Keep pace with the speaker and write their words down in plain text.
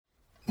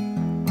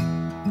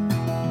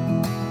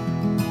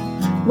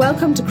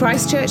Welcome to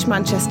Christchurch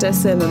Manchester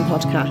Sermon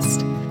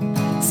Podcast.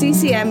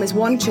 CCM is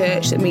one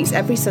church that meets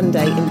every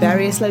Sunday in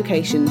various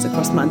locations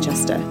across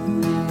Manchester.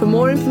 For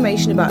more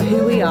information about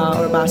who we are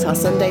or about our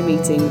Sunday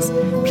meetings,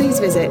 please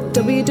visit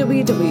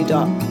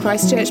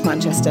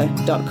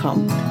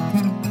www.christchurchmanchester.com.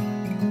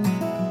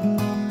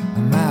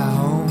 My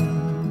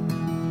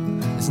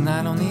home is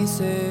not on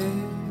this earth,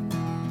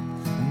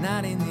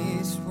 not in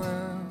this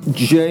world.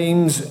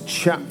 James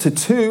chapter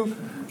 2,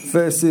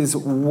 verses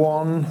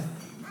 1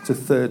 to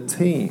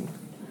 13.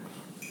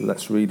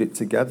 Let's read it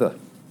together.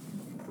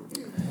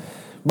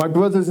 My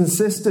brothers and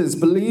sisters,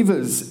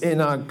 believers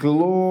in our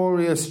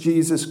glorious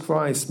Jesus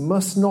Christ,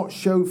 must not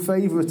show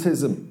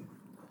favoritism.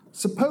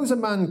 Suppose a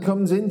man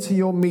comes into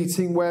your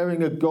meeting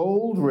wearing a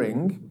gold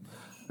ring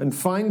and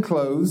fine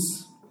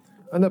clothes,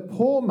 and a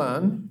poor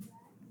man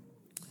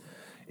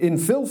in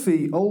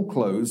filthy old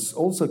clothes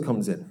also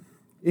comes in.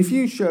 If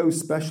you show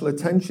special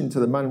attention to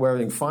the man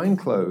wearing fine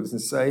clothes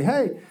and say,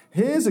 "Hey,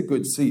 here's a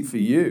good seat for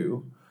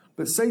you,"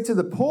 but say to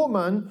the poor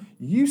man,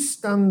 "You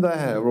stand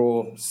there,"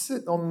 or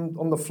 "Sit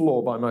on the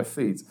floor by my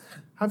feet,"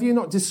 have you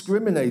not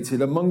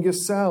discriminated among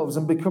yourselves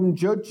and become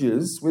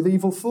judges with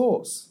evil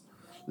thoughts?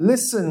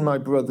 Listen, my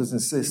brothers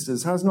and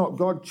sisters, has not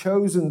God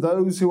chosen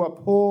those who are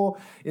poor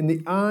in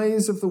the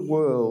eyes of the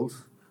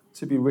world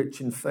to be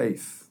rich in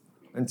faith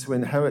and to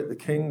inherit the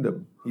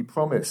kingdom he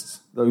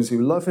promised those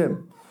who love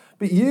him?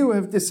 But you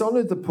have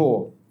dishonored the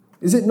poor.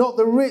 Is it not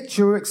the rich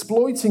who are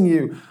exploiting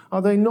you?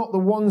 Are they not the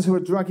ones who are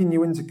dragging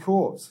you into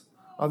court?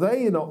 Are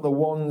they not the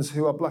ones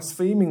who are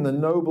blaspheming the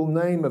noble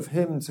name of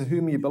him to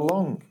whom you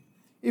belong?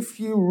 If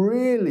you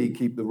really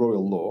keep the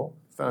royal law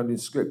found in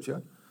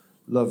Scripture,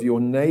 love your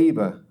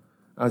neighbor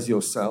as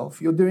yourself,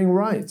 you're doing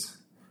right.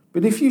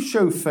 But if you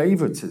show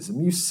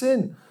favoritism, you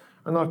sin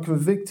and are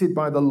convicted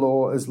by the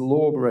law as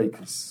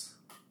lawbreakers.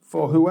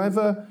 For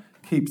whoever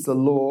keeps the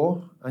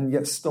law and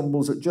yet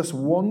stumbles at just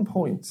one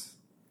point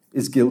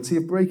is guilty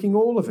of breaking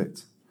all of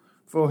it.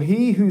 For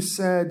he who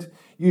said,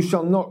 "You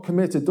shall not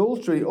commit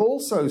adultery,"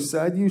 also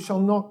said, "You shall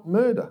not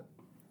murder."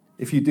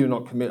 If you do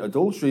not commit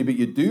adultery, but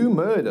you do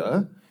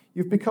murder,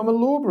 you've become a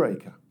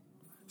lawbreaker.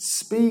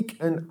 Speak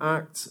and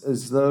act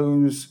as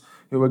those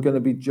who are going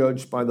to be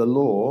judged by the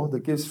law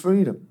that gives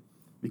freedom,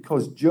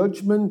 because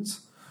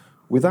judgment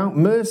without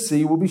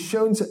mercy will be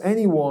shown to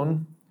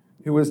anyone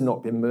who has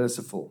not been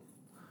merciful.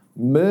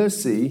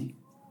 Mercy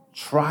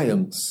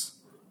triumphs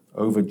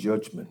over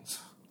judgment.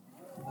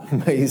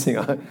 Amazing.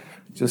 I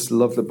just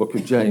love the book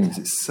of James.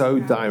 It's so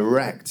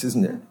direct,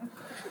 isn't it?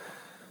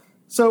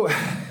 So,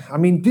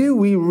 do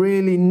we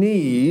really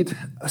need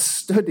a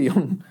study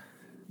on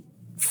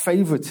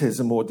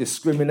favoritism or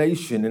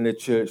discrimination in a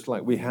church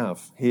like we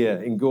have here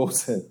in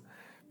Gorton?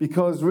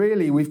 Because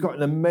really, we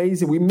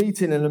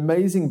meet in an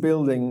amazing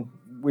building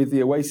with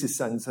the Oasis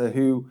Centre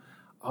who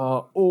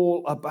are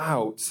all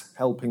about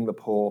helping the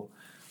poor.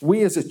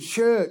 We as a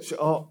church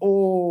are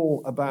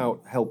all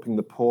about helping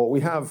the poor.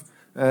 We have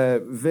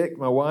Vic,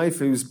 my wife,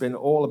 who's been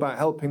all about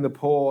helping the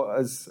poor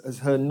as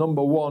her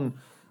number one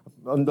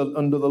under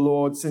the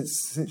Lord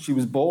since she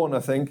was born,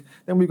 I think.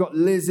 Then we've got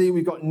Lizzie,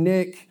 we've got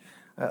Nick,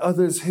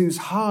 others whose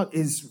heart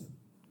is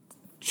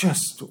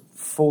just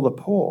for the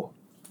poor.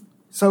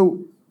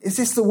 So is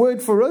this the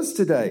word for us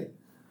today?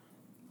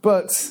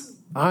 But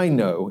I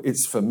know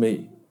it's for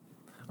me.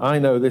 I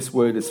know this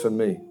word is for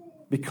me.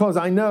 Because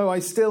I know I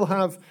still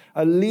have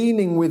a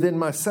leaning within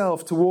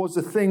myself towards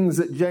the things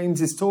that James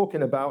is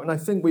talking about, and I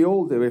think we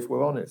all do if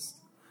we're honest.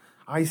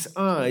 I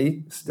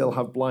still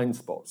have blind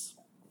spots.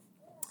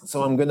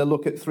 So I'm going to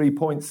look at 3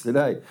 points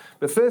today.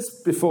 But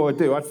first, before I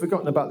do, I'd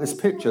forgotten about this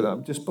picture.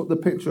 Just put the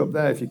picture up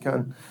there if you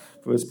can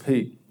for us,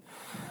 Pete.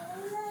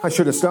 I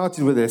should have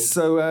started with this.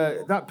 So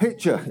that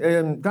picture,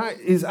 that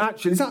is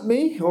actually, is that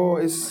me?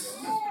 Or is...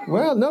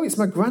 Well, no, it's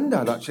my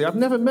granddad, actually. I've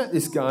never met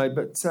this guy,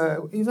 but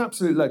he's an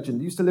absolute legend.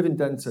 He used to live in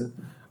Denton.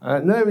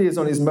 And there he is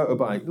on his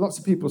motorbike. Lots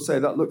of people say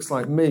that looks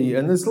like me.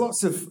 And there's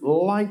lots of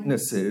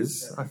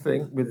likenesses, I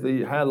think, with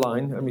the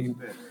hairline.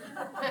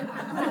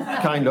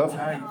 Kind of.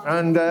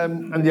 And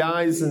the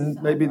eyes and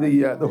maybe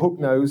the hook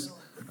nose.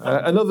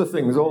 And other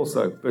things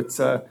also. But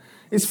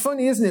it's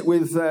funny, isn't it,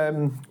 with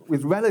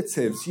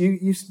relatives?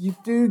 You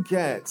do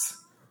get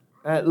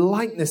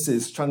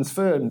likenesses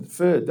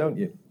transferred, don't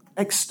you?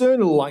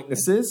 External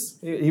likenesses,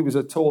 he was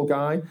a tall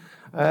guy,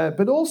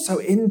 but also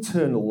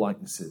internal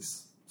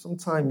likenesses.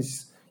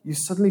 Sometimes you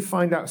suddenly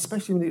find out,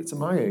 especially when you get to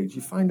my age,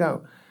 you find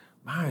out,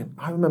 man,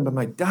 I remember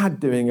my dad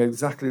doing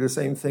exactly the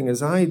same thing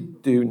as I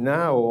do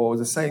now, or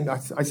the same.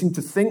 I seem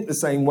to think the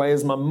same way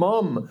as my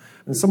mum,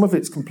 and some of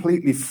it's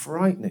completely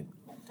frightening.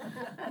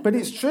 But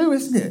it's true,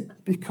 isn't it?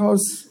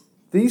 Because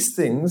these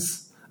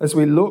things, as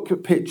we look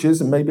at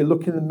pictures and maybe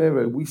look in the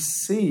mirror, we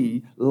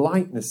see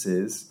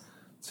likenesses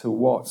to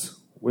what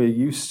we're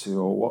used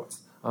to or what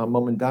our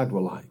mum and dad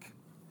were like.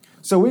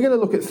 So we're going to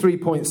look at 3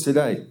 points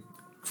today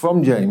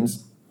from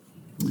James,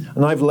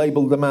 and I've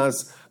labelled them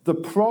as the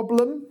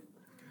problem,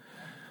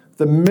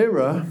 the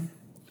mirror,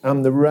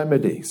 and the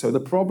remedy. So the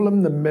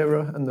problem, the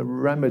mirror, and the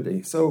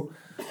remedy. So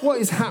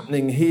what is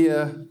happening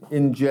here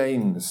in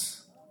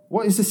James?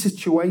 What is the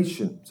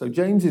situation? So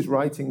James is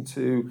writing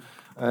to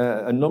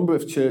a number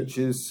of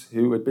churches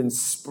who had been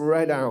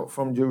spread out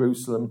from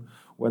Jerusalem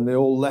when they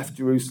all left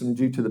Jerusalem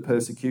due to the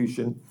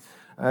persecution.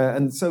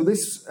 And so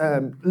this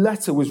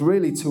letter was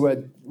really to a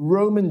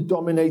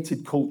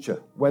Roman-dominated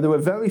culture where there were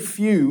very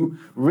few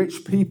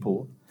rich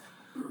people,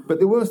 but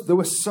there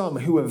were some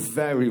who were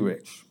very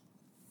rich.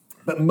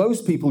 But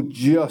most people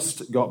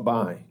just got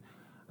by.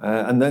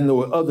 And then there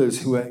were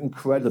others who were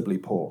incredibly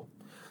poor.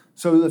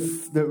 So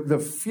the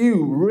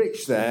few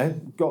rich there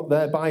got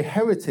there by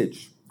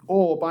heritage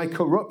or by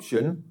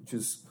corruption, which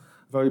is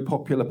a very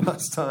popular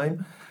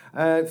pastime.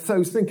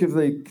 So think of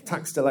the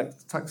tax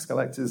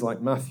collectors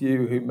like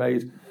Matthew, who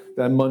made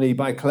their money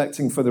by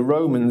collecting for the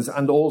Romans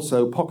and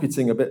also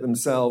pocketing a bit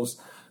themselves.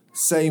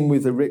 Same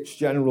with the rich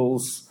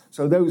generals.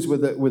 So those were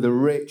the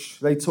rich.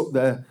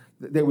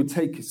 They would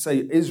take,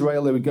 say,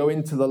 Israel. They would go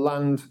into the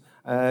land,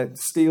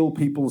 steal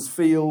people's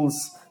fields,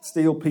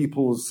 steal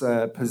people's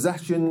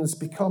possessions,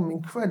 become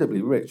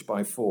incredibly rich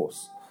by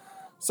force.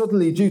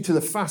 Suddenly, due to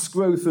the fast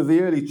growth of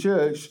the early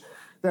church,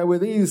 there were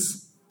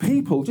these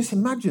people. Just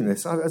imagine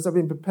this. As I've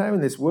been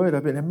preparing this word,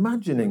 I've been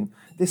imagining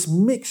this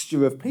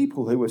mixture of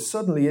people who were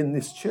suddenly in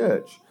this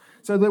church.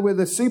 So there were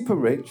the super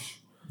rich,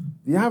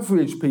 the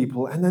average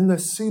people, and then the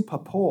super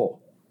poor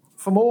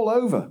from all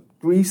over.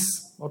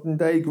 Greece, modern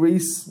day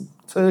Greece,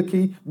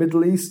 Turkey,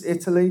 Middle East,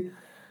 Italy.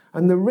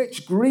 And the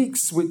rich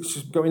Greeks,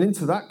 which going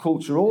into that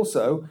culture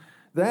also,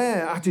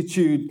 their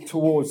attitude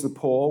towards the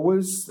poor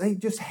was they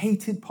just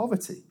hated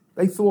poverty.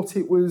 They thought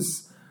it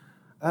was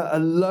a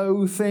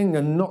low thing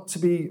and not to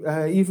be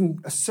even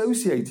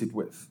associated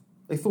with.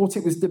 They thought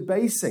it was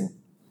debasing.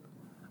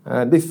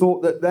 They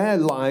thought that their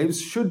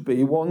lives should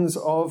be ones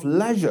of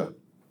leisure.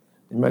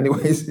 In many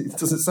ways, it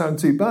doesn't sound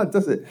too bad,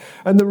 does it?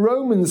 And the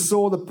Romans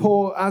saw the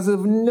poor as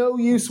of no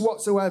use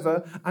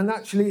whatsoever and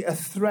actually a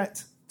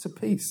threat to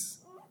peace.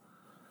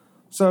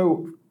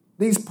 So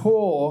these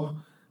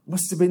poor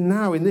must have been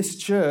now in these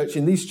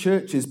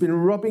churches, been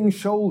rubbing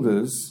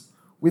shoulders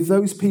with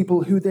those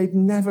people who they'd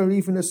never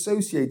even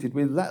associated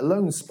with, let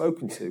alone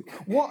spoken to.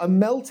 What a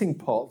melting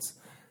pot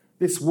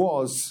this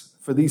was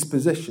for these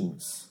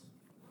positions.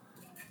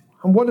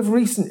 And what of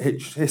recent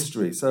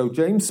history? So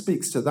James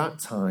speaks to that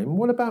time.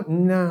 What about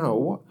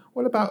now?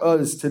 What about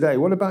us today?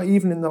 What about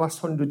even in the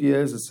last 100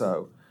 years or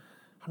so?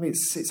 I mean,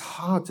 it's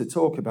hard to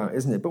talk about,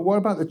 isn't it? But what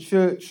about the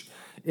church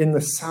in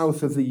the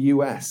south of the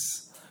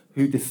US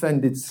who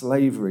defended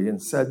slavery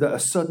and said that a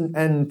sudden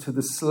end to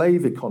the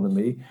slave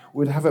economy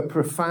would have a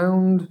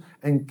profound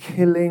and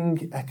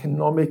killing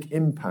economic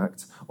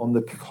impact on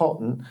the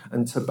cotton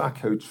and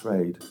tobacco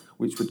trade,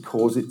 which would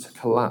cause it to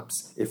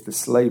collapse if the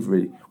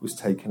slavery was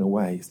taken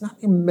away? Isn't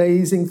that an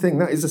amazing thing?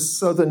 That is a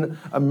Southern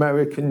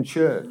American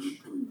church.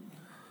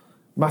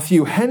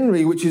 Matthew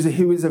Henry,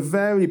 who is a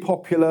very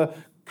popular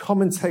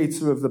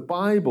commentator of the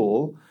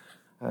Bible,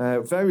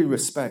 very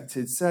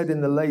respected, said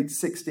in the late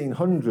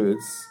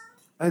 1600s,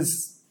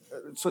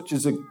 such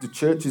as the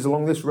churches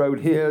along this road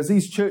here, as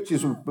these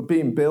churches were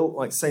being built,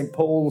 like St.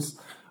 Paul's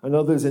and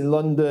others in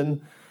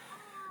London,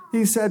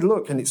 he said,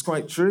 look, and it's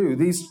quite true,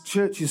 these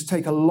churches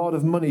take a lot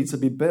of money to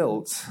be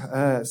built.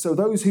 So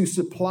those who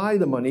supply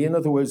the money, in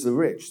other words, the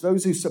rich,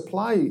 those who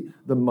supply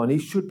the money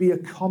should be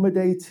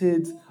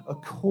accommodated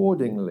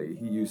accordingly,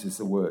 he uses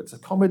the words,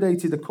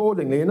 accommodated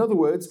accordingly. In other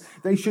words,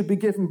 they should be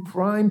given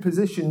prime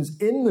positions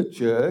in the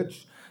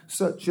church,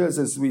 such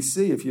as we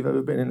see, if you've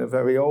ever been in a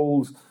very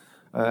old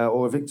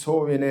or a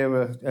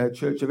Victorian-era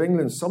Church of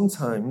England,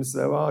 sometimes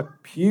there are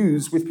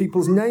pews with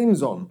people's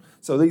names on.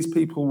 So these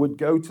people would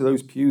go to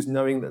those pews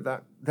knowing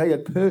that they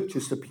had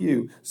purchased a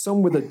pew,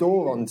 some with a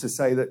door on to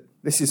say that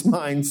this is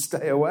mine,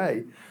 stay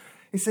away.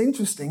 It's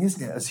interesting,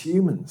 isn't it, as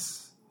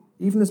humans,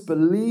 even as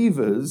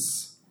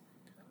believers,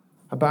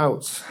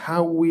 about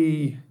how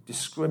we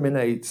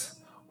discriminate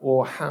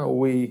or how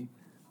we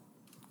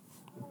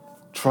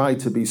try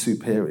to be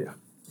superior.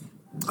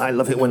 I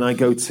love it when I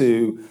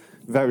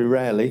very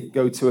rarely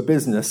go to a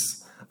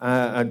business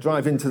and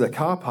drive into the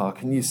car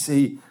park and you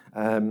see,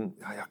 I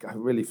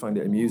really find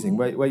it amusing,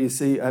 where you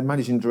see a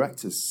managing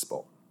director's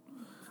spot.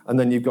 And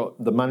then you've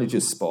got the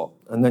manager's spot.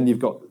 And then you've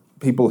got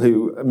people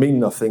who mean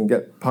nothing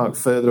get parked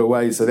further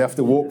away, so they have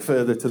to walk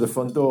further to the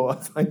front door. I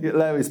find it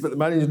hilarious. But the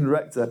managing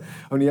director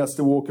only has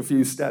to walk a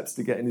few steps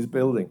to get in his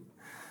building.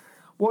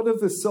 What are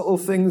the subtle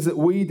things that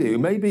we do?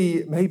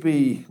 Maybe,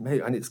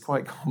 and it's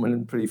quite common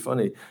and pretty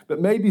funny, but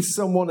maybe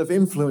someone of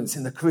influence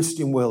in the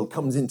Christian world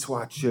comes into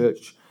our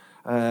church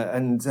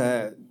and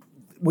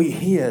we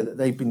hear that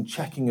they've been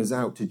checking us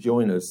out to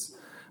join us,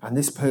 and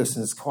this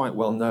person's quite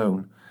well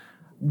known.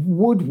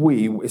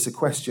 It's a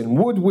question,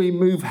 would we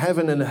move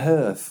heaven and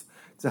earth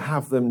to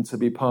have them to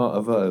be part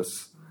of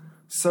us?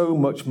 So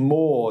much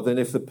more than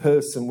if the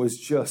person was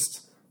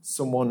just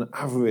someone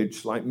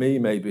average like me,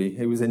 maybe,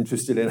 who was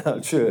interested in our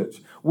church.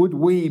 Would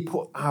we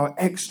put our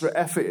extra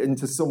effort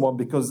into someone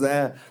because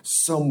they're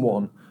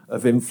someone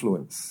of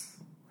influence?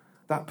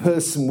 That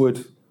person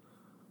would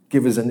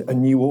give us a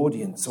new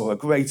audience or a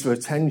greater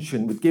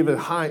attention, would give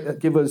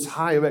us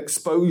higher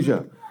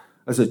exposure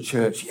as a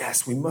church,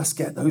 yes, we must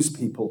get those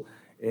people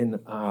in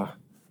our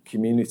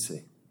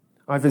community.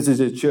 I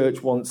visited a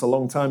church once a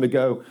long time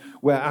ago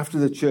where after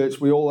the church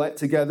we all ate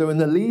together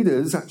and the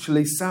leaders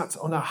actually sat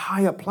on a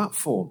higher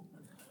platform.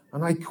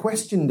 And I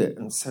questioned it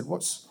and said,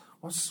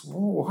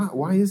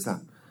 why is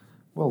that?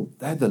 Well,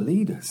 they're the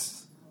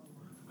leaders.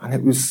 And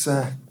it was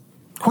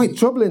quite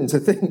troubling to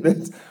think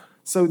that,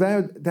 so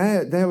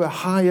they're a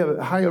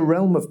higher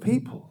realm of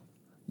people.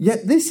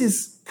 Yet this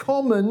is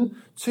common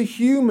to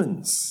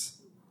humans,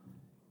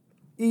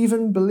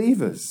 even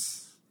believers.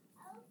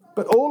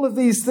 But all of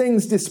these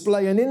things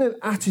display an inner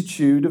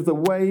attitude of the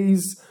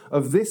ways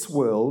of this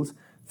world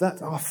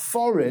that are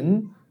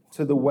foreign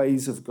to the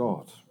ways of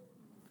God.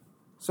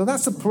 So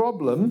that's a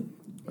problem,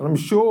 and I'm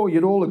sure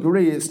you'd all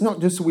agree. It's not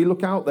just we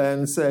look out there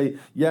and say,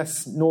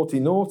 yes, naughty,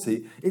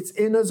 naughty. It's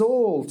in us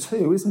all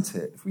too, isn't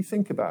it, if we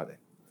think about it?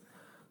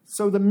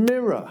 So the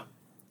mirror,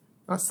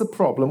 that's the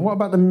problem. What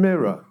about the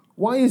mirror?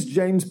 Why is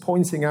James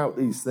pointing out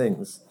these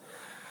things?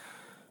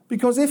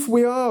 Because if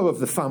we are of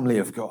the family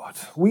of God,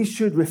 we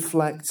should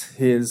reflect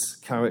his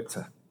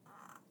character.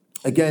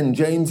 Again,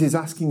 James is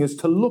asking us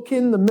to look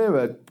in the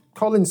mirror.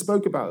 Colin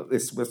spoke about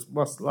this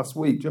last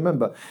week. Do you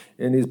remember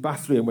in his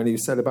bathroom when he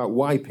said about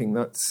wiping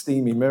that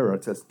steamy mirror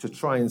to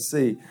try and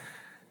see?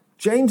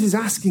 James is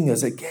asking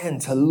us again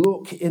to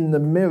look in the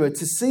mirror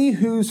to see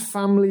whose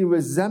family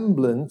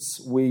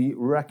resemblance we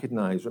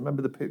recognize.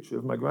 Remember the picture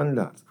of my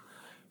granddad?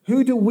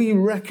 Who do we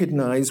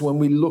recognize when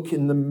we look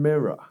in the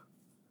mirror?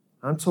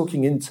 I'm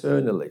talking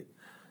internally.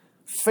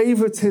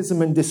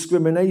 Favoritism and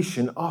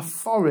discrimination are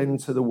foreign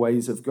to the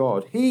ways of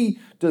God. He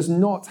does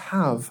not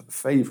have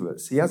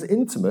favorites. He has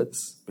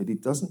intimates, but he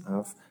doesn't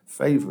have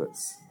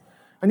favorites.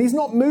 And he's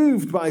not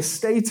moved by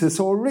status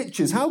or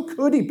riches. How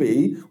could he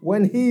be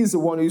when he's the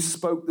one who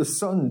spoke the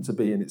sun to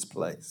be in its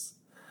place?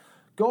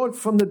 God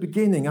from the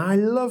beginning, I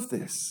love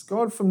this.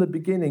 God from the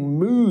beginning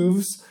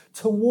moves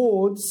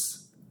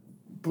towards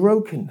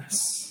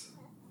brokenness,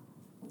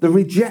 the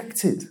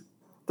rejected,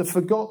 the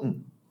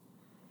forgotten.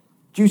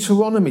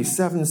 Deuteronomy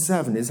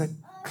 7:7 is a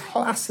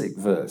classic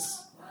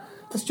verse.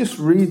 Let's just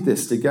read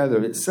this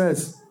together. It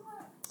says,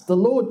 "The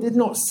Lord did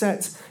not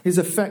set his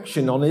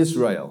affection on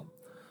Israel,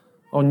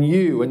 on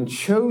you, and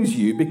chose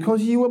you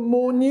because you were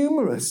more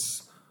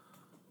numerous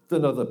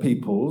than other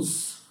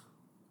peoples,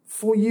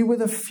 for you were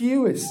the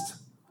fewest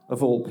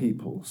of all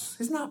peoples."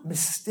 Isn't that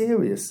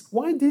mysterious?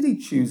 Why did he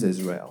choose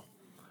Israel?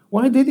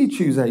 Why did he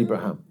choose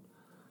Abraham?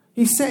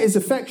 He set his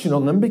affection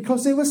on them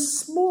because they were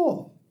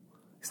small.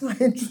 Isn't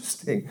that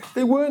interesting?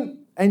 They weren't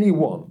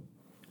anyone.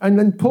 And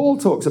then Paul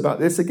talks about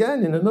this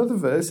again in another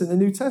verse in the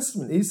New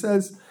Testament. He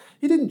says,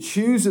 he didn't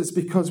choose us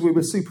because we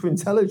were super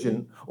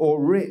intelligent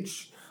or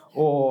rich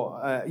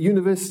or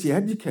university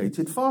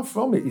educated. Far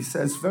from it, he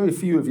says, very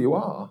few of you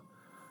are.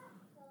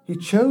 He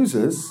chose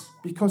us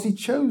because he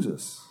chose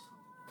us.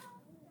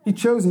 He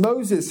chose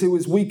Moses, who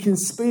was weak in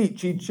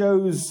speech. He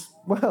chose,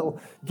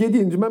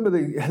 Gideon. Do you remember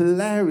the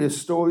hilarious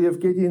story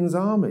of Gideon's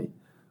army?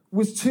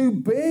 Was too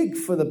big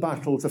for the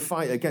battle to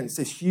fight against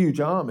this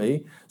huge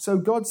army. So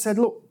God said,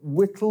 look,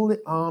 whittle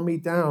the army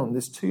down.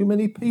 There's too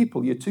many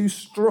people. You're too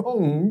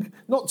strong.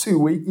 Not too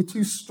weak. You're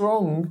too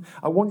strong.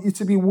 I want you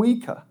to be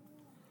weaker.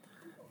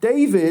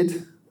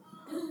 David,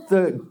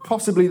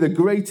 possibly the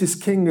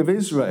greatest king of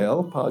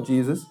Israel, par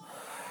Jesus,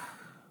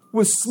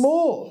 was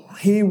small.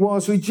 He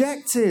was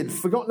rejected,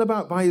 forgotten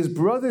about by his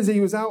brothers. He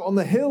was out on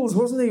the hills,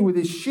 wasn't he, with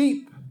his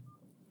sheep.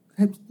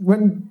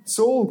 When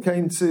Samuel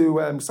came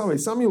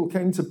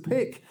to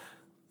pick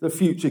the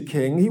future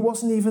king, he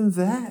wasn't even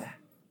there.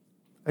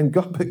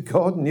 But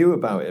God knew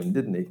about him,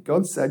 didn't he?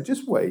 God said,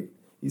 just wait,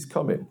 he's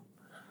coming.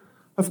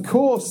 Of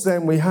course,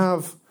 then we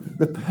have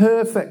the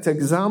perfect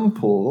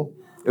example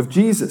of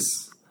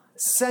Jesus,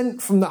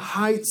 sent from the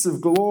heights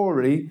of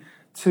glory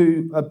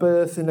to a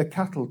birth in a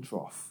cattle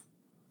trough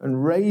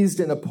and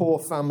raised in a poor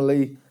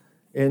family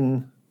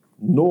in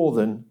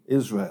northern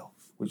Israel,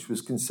 which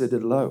was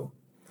considered low.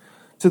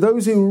 To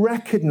those who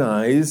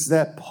recognize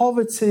their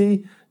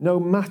poverty, no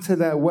matter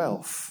their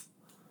wealth.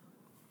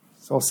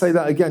 So I'll say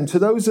that again. To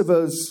those of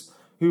us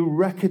who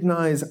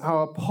recognize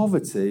our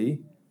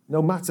poverty,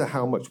 no matter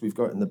how much we've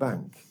got in the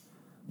bank,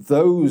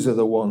 those are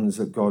the ones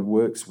that God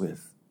works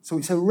with. So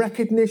it's a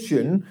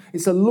recognition,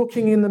 it's a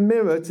looking in the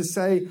mirror to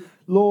say,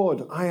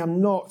 Lord, I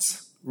am not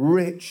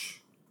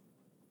rich,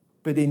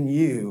 but in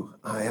you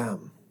I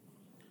am.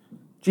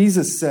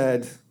 Jesus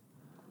said,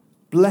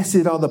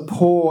 blessed are the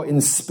poor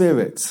in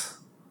spirit,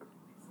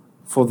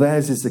 for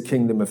theirs is the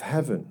kingdom of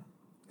heaven.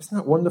 Isn't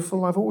that wonderful?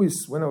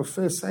 When I was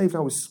first saved, I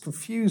was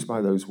confused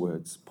by those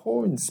words,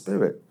 poor in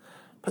spirit.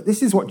 But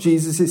this is what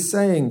Jesus is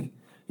saying.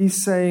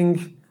 He's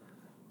saying,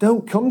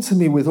 don't come to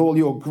me with all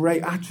your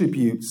great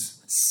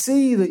attributes.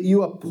 See that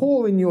you are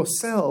poor in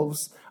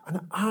yourselves,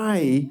 and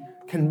I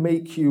can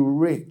make you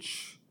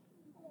rich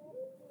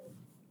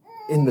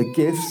in the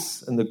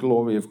gifts and the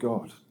glory of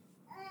God.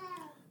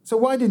 So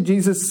why did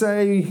Jesus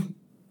say,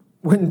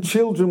 when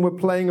children were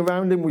playing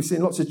around him, we've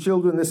seen lots of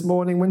children this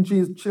morning, when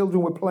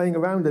children were playing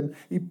around him,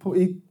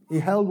 he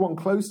held one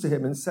close to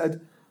him and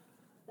said,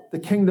 the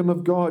kingdom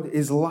of God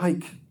is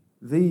like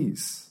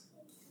these.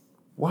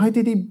 Why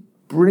did he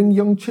bring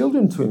young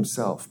children to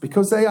himself?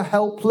 Because they are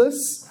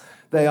helpless.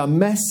 They are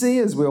messy,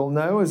 as we all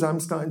know, as I'm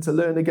starting to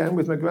learn again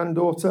with my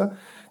granddaughter.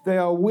 They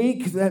are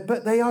weak,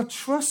 but they are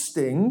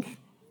trusting.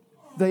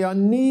 They are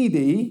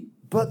needy,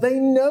 but they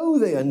know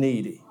they are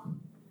needy.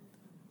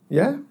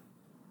 Yeah?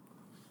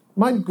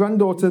 My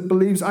granddaughter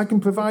believes I can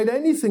provide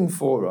anything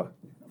for her.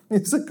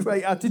 It's a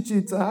great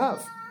attitude to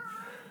have.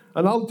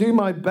 And I'll do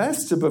my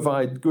best to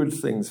provide good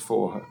things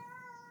for her.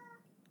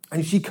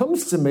 And she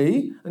comes to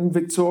me and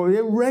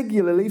Victoria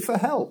regularly for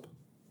help.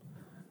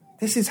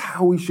 This is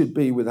how we should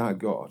be with our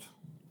God.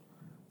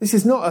 This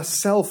is not a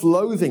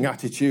self-loathing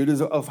attitude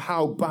of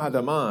how bad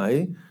am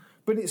I,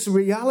 but it's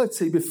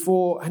reality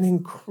before an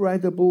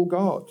incredible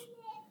God.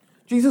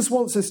 Jesus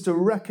wants us to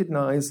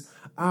recognize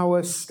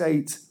our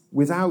state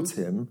without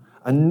him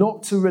and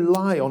not to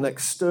rely on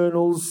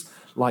externals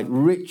like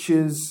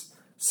riches,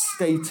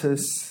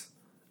 status,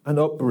 and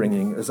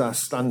upbringing as our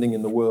standing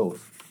in the world.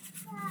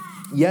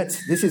 Yet,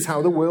 this is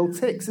how the world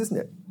ticks, isn't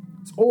it?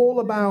 It's all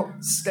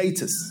about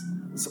status.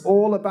 It's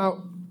all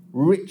about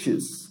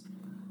riches.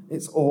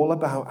 It's all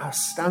about our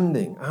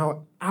standing,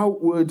 our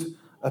outward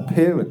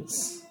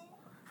appearance.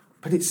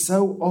 But it's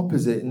so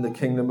opposite in the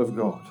kingdom of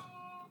God.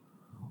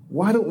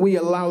 Why don't we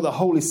allow the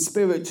Holy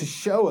Spirit to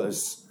show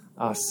us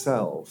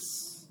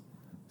ourselves?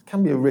 It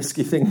can be a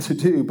risky thing to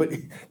do, but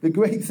the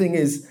great thing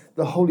is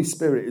the Holy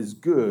Spirit is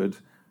good.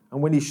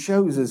 And when he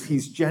shows us,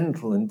 he's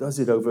gentle and does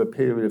it over a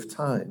period of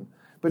time.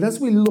 But as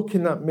we look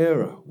in that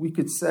mirror, we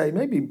could say,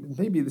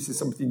 maybe this is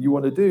something you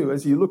want to do.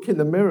 As you look in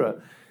the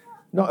mirror,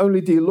 not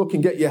only do you look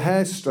and get your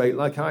hair straight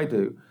like I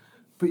do,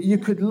 but you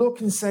could look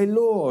and say,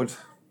 Lord,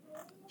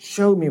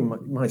 show me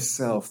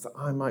myself that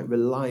I might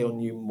rely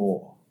on you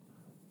more.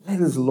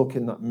 Let us look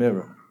in that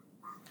mirror.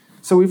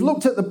 So we've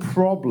looked at the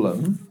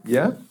problem,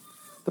 yeah?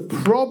 The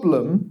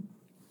problem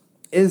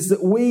is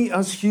that we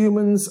as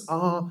humans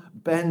are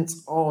bent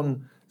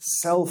on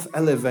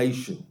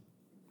self-elevation.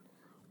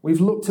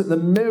 We've looked at the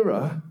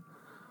mirror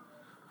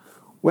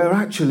where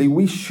actually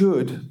we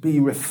should be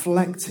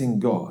reflecting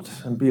God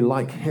and be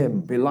like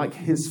him, be like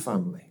his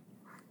family.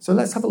 So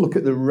let's have a look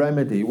at the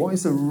remedy. What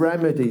is the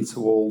remedy to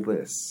all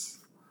this?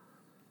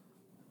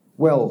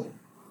 Well,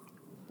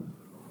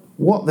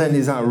 what then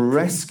is our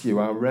rescue,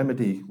 our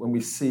remedy, when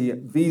we see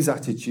these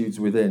attitudes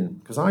within?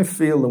 Because I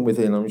feel them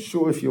within. I'm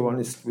sure if you're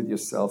honest with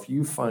yourself,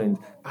 you find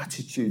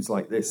attitudes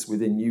like this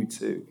within you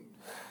too.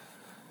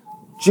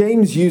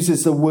 James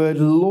uses the word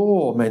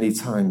law many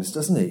times,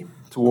 doesn't he?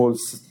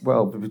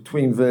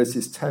 Between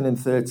verses 10 and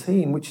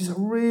 13, which is a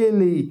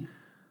really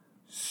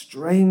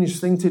strange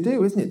thing to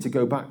do, isn't it? To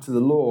go back to the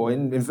law.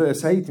 In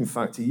verse 8, in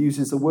fact, he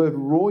uses the word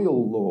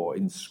royal law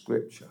in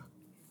Scripture.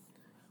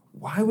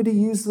 Why would he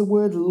use the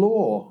word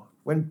law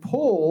when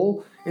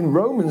Paul in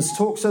Romans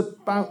talks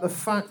about the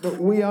fact that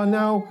we are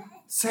now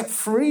set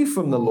free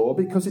from the law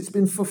because it's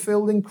been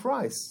fulfilled in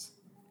Christ?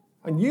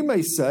 And you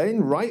may say,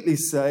 and rightly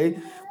say,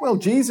 well,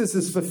 Jesus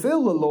has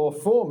fulfilled the law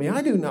for me.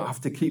 I do not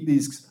have to keep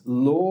these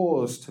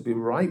laws to be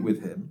right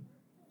with him.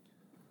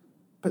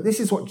 But this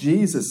is what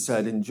Jesus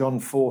said in John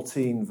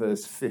 14,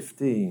 verse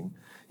 15.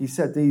 He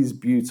said these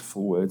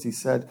beautiful words. He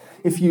said,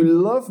 if you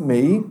love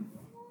me,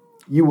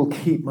 you will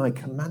keep my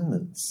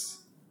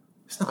commandments.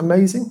 Isn't that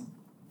amazing?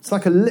 It's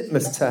like a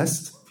litmus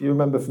test, if you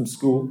remember from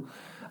school.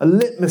 A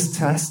litmus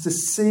test to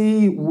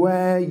see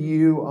where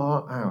you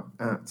are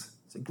at.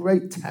 It's a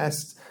great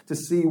test to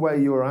see where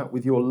you're at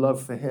with your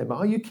love for him.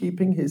 Are you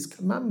keeping his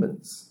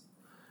commandments?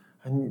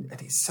 And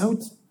it's so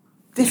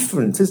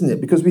different, isn't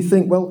it? Because we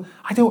think, well,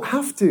 I don't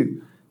have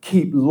to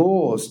keep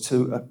laws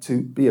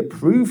to be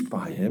approved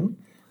by him.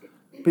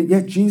 But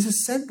yet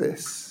Jesus said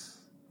this.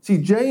 See,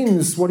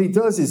 James, what he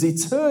does is he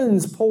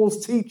turns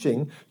Paul's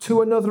teaching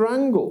to another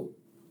angle.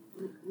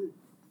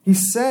 He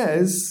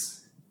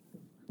says,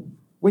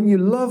 when you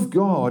love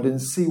God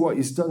and see what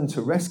he's done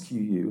to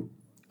rescue you,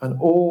 and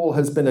all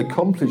has been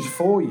accomplished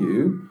for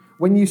you,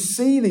 when you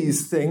see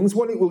these things,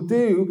 what it will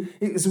do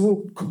is it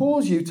will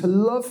cause you to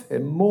love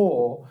him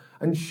more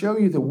and show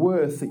you the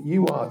worth that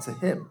you are to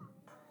him.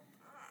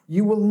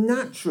 You will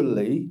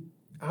naturally,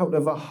 out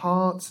of a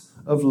heart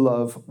of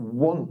love,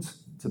 want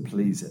to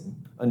please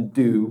him and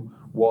do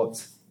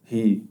what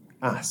he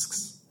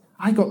asks.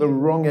 I got the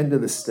wrong end of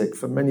the stick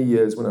for many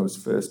years when I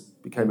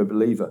first became a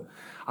believer.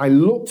 I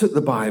looked at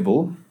the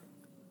Bible,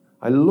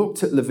 I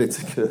looked at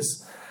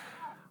Leviticus,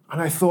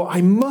 and I thought,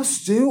 I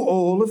must do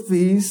all of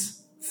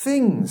these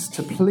things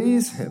to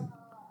please him.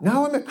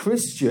 Now I'm a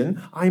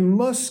Christian, I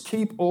must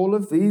keep all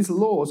of these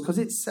laws because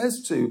it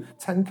says to,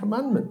 10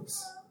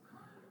 Commandments.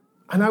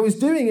 And I was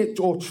doing it,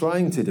 or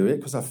trying to do it,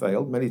 because I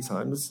failed many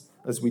times,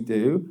 as we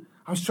do.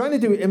 I was trying to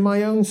do it in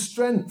my own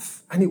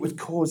strength, and it would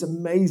cause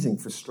amazing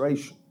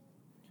frustration.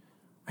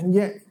 And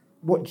yet,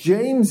 what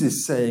James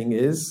is saying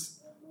is,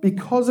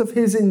 because of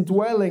his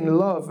indwelling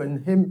love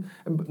and him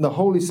and the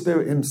Holy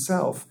Spirit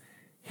himself,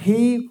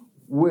 he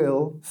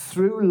will,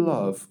 through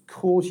love,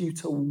 cause you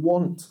to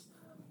want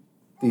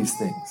these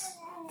things.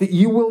 That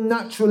you will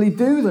naturally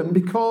do them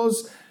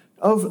because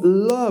of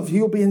love.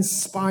 You'll be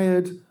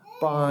inspired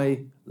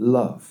by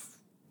love.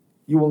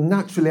 You will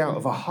naturally, out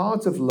of a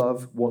heart of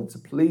love, want to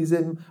please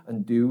him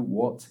and do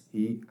what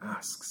he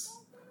asks.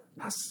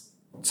 That's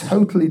a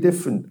totally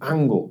different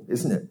angle,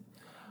 isn't it?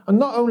 And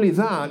not only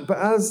that, but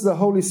as the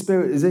Holy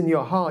Spirit is in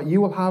your heart,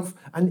 you will have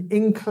an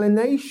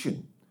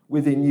inclination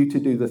within you to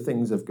do the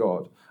things of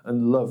God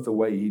and love the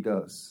way he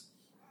does.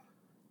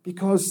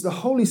 Because the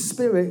Holy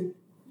Spirit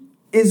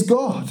is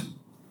God.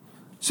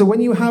 So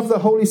when you have the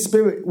Holy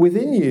Spirit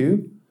within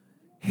you,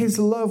 his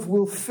love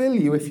will fill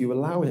you if you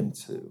allow him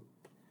to.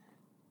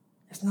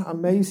 Isn't that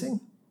amazing?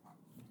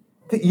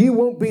 That you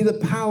won't be the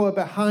power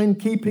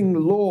behind keeping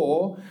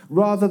law.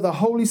 Rather, the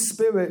Holy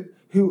Spirit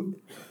who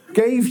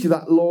gave you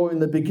that law in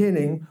the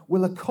beginning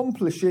will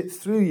accomplish it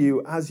through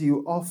you as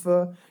you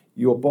offer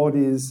your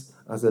bodies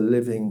as a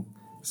living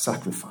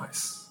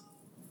sacrifice.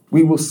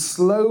 We will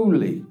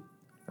slowly,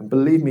 and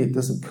believe me, it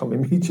doesn't come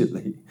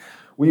immediately,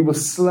 we will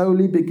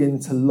slowly begin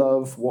to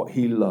love what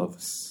he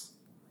loves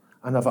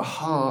and have a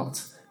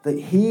heart that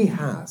he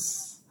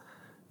has.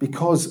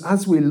 Because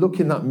as we look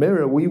in that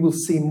mirror, we will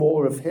see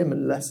more of him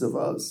and less of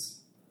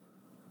us.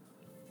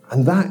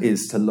 And that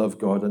is to love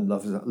God and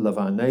love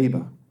our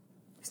neighbour.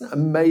 Isn't that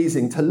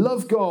amazing? To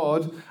love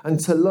God and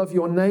to love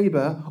your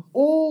neighbour,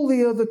 all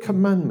the other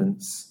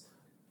commandments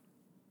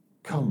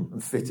come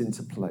and fit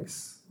into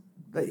place.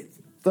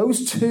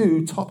 Those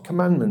two top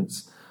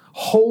commandments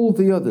hold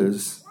the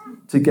others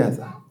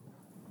together.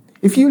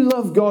 If you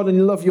love God and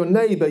you love your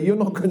neighbour, you're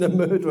not going to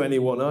murder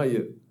anyone, are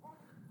you?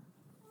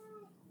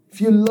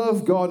 If you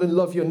love God and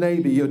love your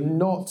neighbour, you're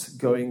not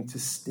going to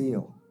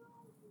steal.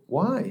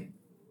 Why?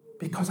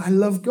 Because I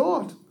love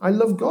God. I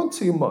love God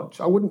too much.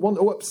 I wouldn't want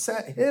to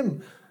upset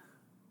him.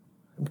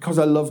 And because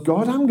I love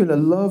God, I'm going to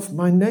love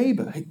my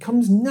neighbour. It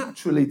comes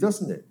naturally,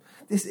 doesn't it?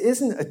 This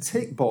isn't a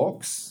tick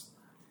box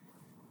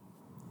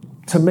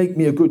to make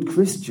me a good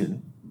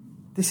Christian.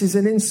 This is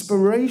an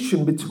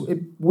inspiration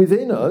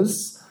within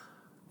us,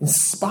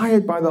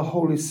 inspired by the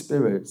Holy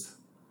Spirit,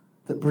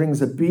 that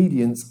brings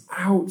obedience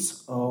out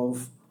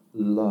of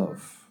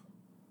love.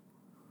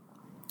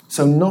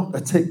 So not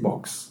a tick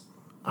box.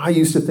 I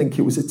used to think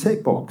it was a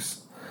tick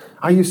box.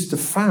 I used to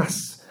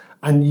fast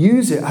and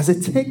use it as a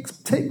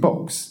tick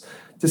box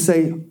to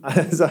say,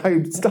 as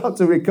I start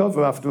to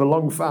recover after a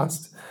long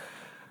fast,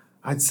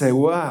 I'd say,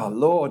 wow,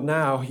 Lord,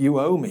 now you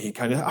owe me.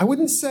 I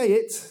wouldn't say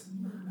it.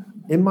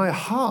 In my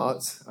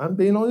heart, I'm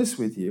being honest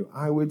with you,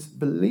 I would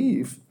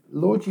believe,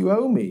 Lord, you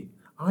owe me.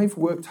 I've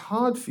worked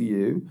hard for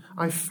you.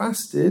 I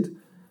fasted.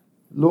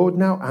 Lord,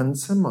 now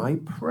answer my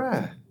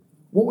prayer.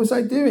 What was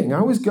I doing?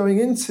 I was going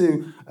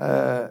into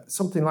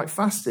something like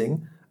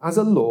fasting as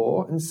a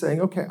law and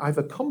saying, okay, I've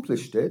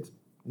accomplished it.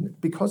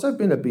 Because I've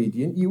been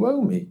obedient, you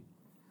owe me.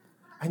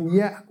 And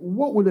yet,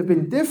 what would have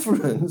been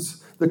different,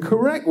 the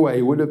correct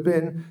way would have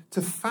been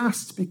to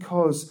fast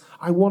because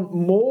I want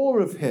more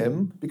of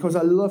him, because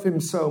I love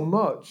him so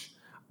much.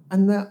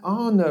 And there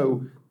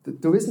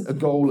isn't a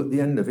goal at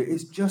the end of it.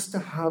 It's just to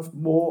have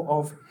more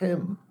of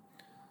him.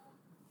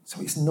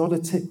 So it's not a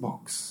tick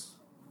box.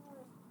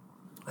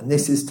 And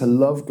this is to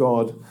love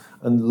God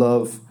and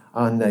love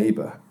our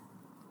neighbour.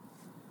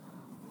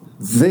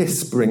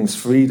 This brings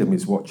freedom,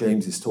 is what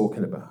James is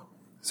talking about.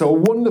 So a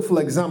wonderful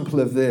example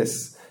of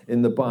this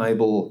in the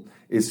Bible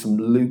is from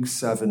Luke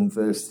 7,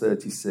 verse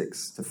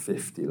 36 to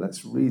 50.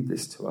 Let's read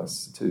this to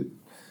us, to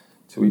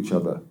each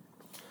other.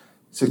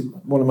 It's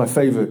one of my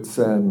favourite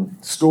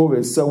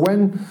stories. So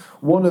when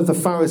one of the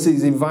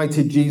Pharisees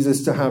invited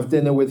Jesus to have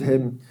dinner with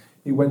him,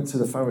 he went to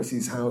the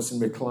Pharisee's house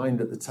and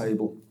reclined at the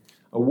table.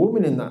 A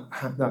woman in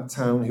that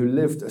town who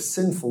lived a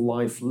sinful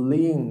life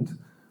learned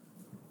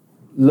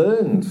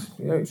that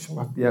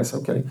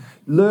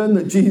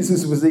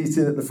Jesus was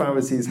eating at the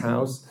Pharisee's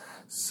house.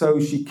 So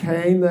she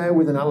came there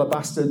with an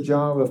alabaster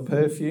jar of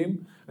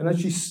perfume, and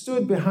as she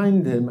stood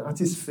behind him at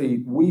his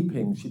feet,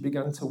 weeping, she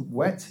began to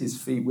wet his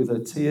feet with her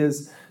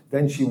tears.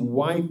 Then she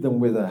wiped them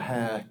with her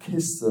hair,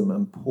 kissed them,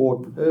 and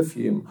poured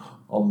perfume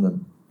on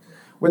them.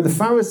 When the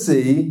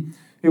Pharisee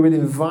who had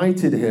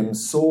invited him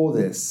saw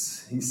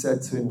this, he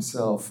said to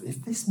himself,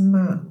 if this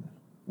man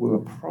were a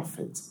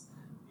prophet,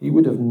 he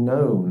would have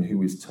known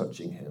who is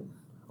touching him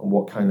and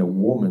what kind of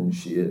woman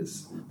she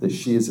is, that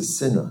she is a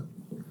sinner.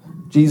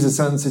 Jesus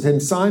answered him,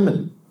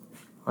 Simon,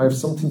 I have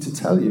something to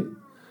tell you.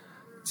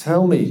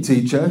 Tell me,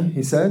 teacher,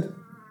 he said.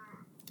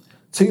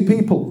 2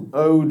 people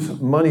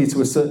owed money to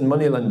a certain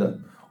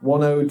moneylender.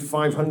 One owed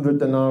 500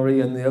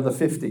 denarii and the other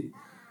 50.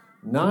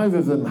 Neither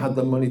of them had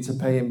the money to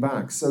pay him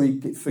back, so he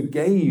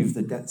forgave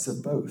the debts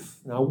of both.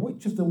 Now,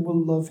 which of them will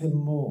love him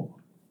more?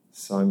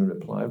 Simon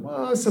replied,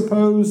 well, I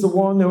suppose the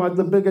one who had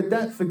the bigger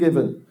debt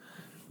forgiven.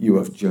 You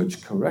have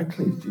judged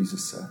correctly,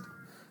 Jesus said.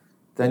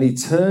 Then he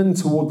turned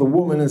toward the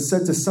woman and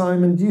said to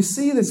Simon, do you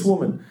see this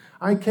woman?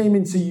 I came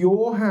into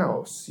your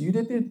house. You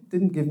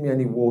didn't give me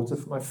any water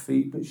for my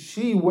feet, but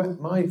she wet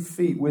my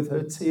feet with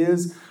her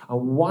tears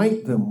and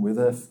wiped them with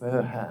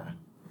her hair.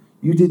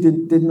 You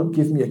did not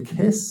give me a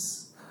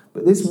kiss.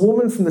 But this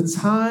woman, from the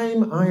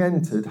time I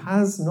entered,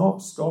 has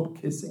not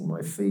stopped kissing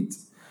my feet.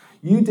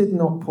 You did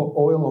not put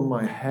oil on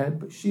my head,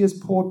 but she has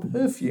poured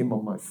perfume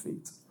on my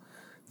feet.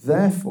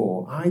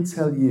 Therefore, I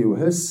tell you,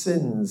 her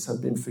sins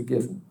have been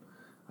forgiven,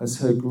 as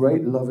her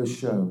great love has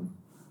shown.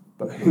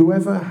 But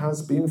whoever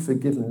has been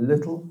forgiven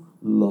little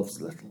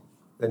loves little.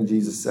 Then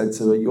Jesus said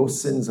to her, your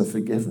sins are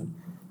forgiven.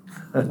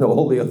 And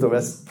all the other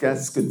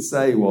guests could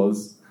say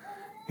was,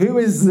 who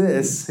is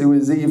this who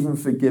is even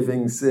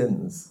forgiving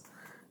sins?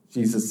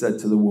 Jesus said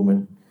to the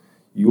woman,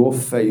 your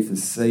faith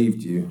has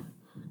saved you.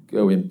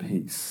 Go in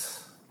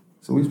peace.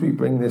 So as we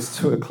bring this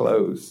to a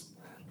close,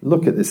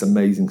 look at this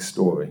amazing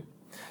story.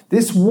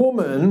 This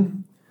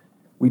woman,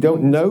 we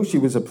don't know she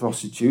was a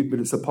prostitute, but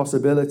it's a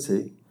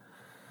possibility.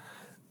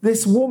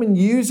 This woman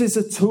uses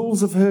the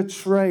tools of her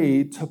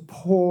trade to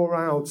pour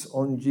out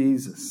on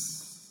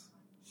Jesus.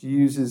 She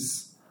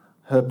uses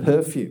her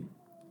perfume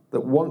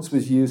that once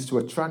was used to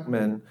attract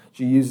men.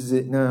 She uses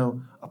it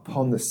now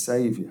upon the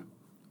Saviour.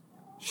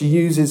 She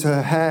uses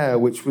her hair,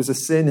 which was a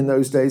sin in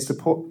those days, to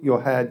put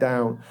your hair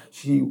down.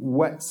 She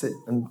wets it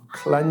and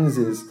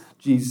cleanses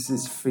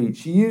Jesus' feet.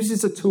 She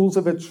uses the tools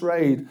of her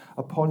trade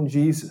upon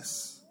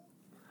Jesus.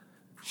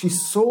 She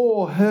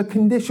saw her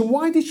condition.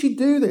 Why did she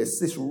do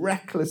this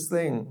reckless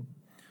thing?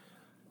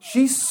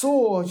 She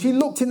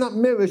looked in that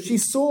mirror, she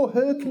saw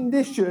her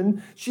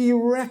condition, she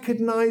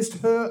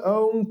recognized her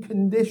own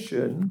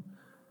condition,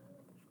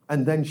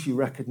 and then she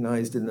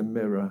recognized in the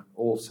mirror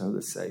also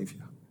the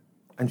Saviour.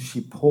 And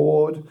she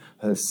poured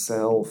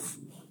herself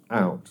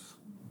out.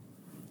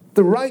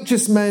 The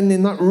righteous men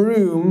in that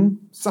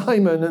room,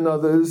 Simon and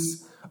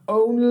others,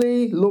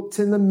 only looked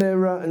in the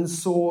mirror and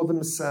saw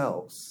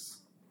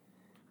themselves.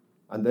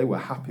 And they were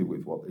happy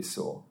with what they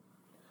saw.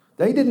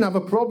 They didn't have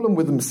a problem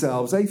with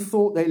themselves. They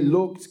thought they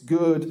looked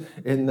good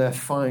in their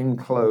fine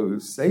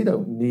clothes. They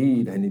don't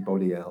need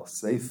anybody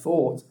else. They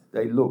thought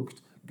they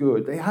looked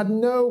good. They had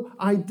no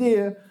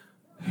idea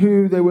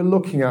who they were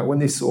looking at when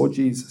they saw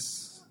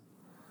Jesus.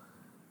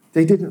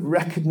 They didn't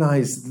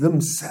recognize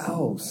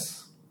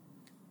themselves.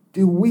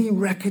 Do we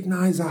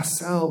recognize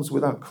ourselves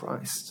without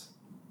Christ?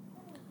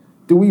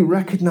 Do we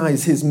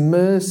recognize his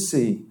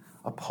mercy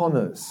upon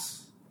us?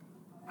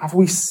 Have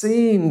we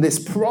seen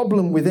this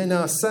problem within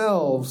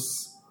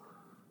ourselves,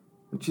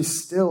 which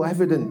is still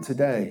evident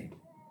today?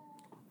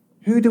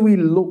 Who do we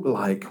look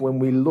like when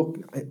we look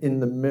in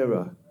the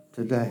mirror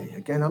today?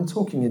 Again, I'm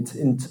talking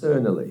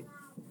internally.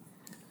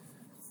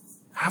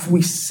 Have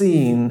we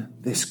seen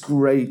this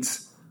great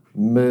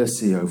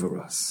mercy over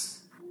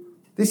us?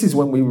 This is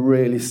when we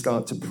really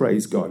start to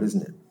praise God,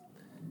 isn't it?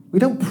 We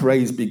don't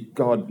praise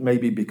God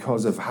maybe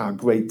because of our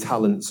great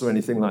talents or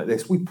anything like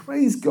this. We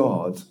praise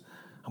God,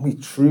 and we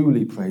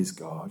truly praise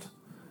God,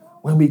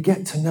 when we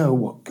get to know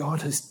what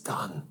God has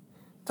done.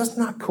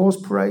 Doesn't that cause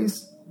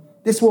praise?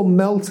 This will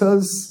melt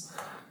us.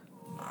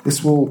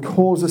 This will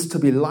cause us to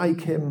be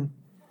like him.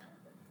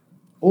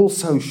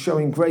 Also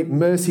showing great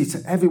mercy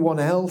to everyone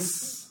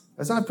else.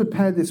 As I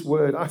prepared this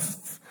word, I've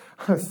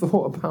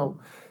thought about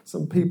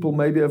some people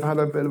maybe I've had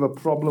a bit of a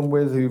problem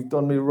with who've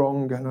done me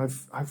wrong, and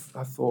I've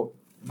thought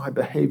my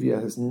behaviour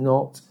has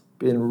not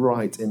been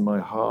right in my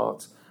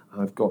heart.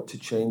 I've got to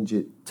change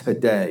it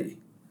today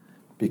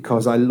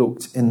because I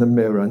looked in the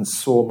mirror and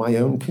saw my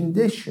own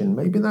condition.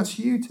 Maybe that's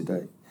you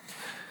today.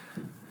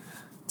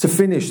 To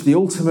finish, the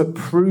ultimate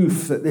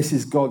proof that this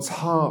is God's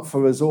heart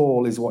for us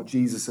all is what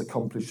Jesus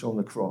accomplished on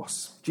the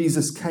cross.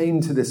 Jesus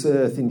came to this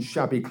earth in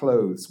shabby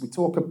clothes. We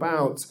talk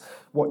about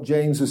what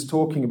James was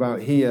talking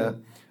about here,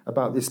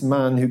 about this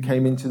man who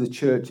came into the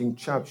church in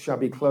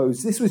shabby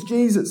clothes. This was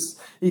Jesus.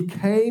 He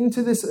came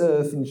to this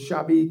earth in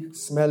shabby,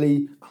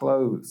 smelly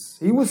clothes.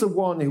 He was the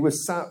one who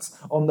was sat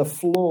on the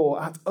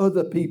floor at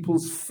other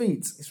people's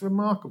feet. It's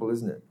remarkable,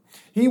 isn't it?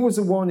 He was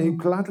the one who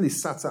gladly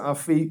sat at our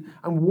feet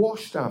and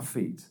washed our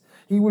feet.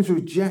 He was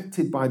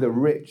rejected by the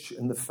rich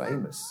and the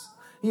famous.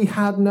 He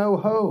had no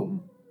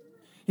home.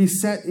 He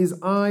set his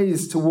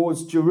eyes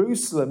towards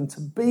Jerusalem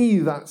to be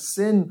that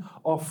sin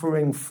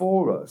offering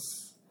for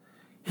us.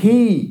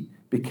 He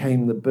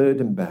became the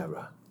burden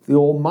bearer. The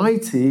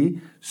Almighty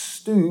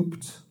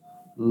stooped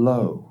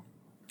low.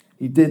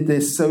 He did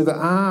this so that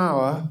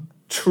our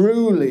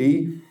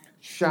truly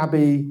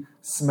shabby,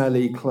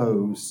 smelly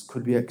clothes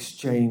could be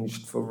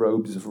exchanged for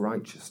robes of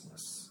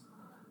righteousness.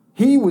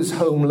 He was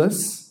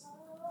homeless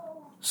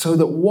so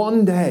that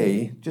one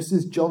day, just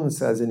as John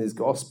says in his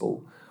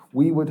gospel,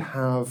 we would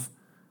have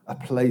a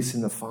place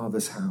in the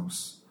Father's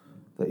house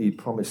that he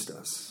promised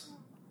us.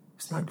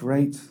 Isn't that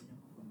great?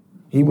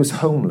 He was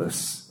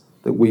homeless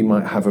that we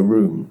might have a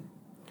room.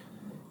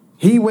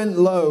 He went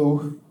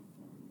low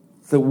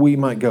that we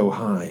might go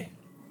high.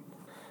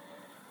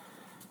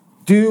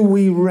 Do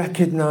we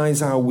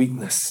recognize our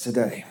weakness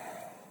today?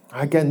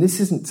 Again, this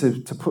isn't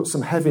to put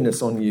some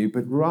heaviness on you,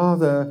 but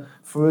rather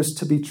for us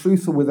to be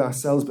truthful with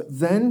ourselves, but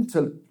then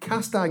to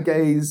cast our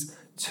gaze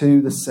to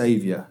the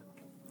Saviour.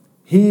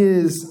 He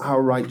is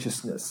our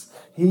righteousness.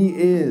 He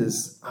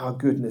is our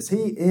goodness.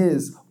 He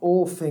is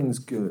all things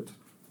good.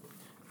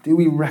 Do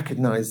we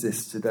recognize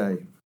this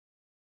today?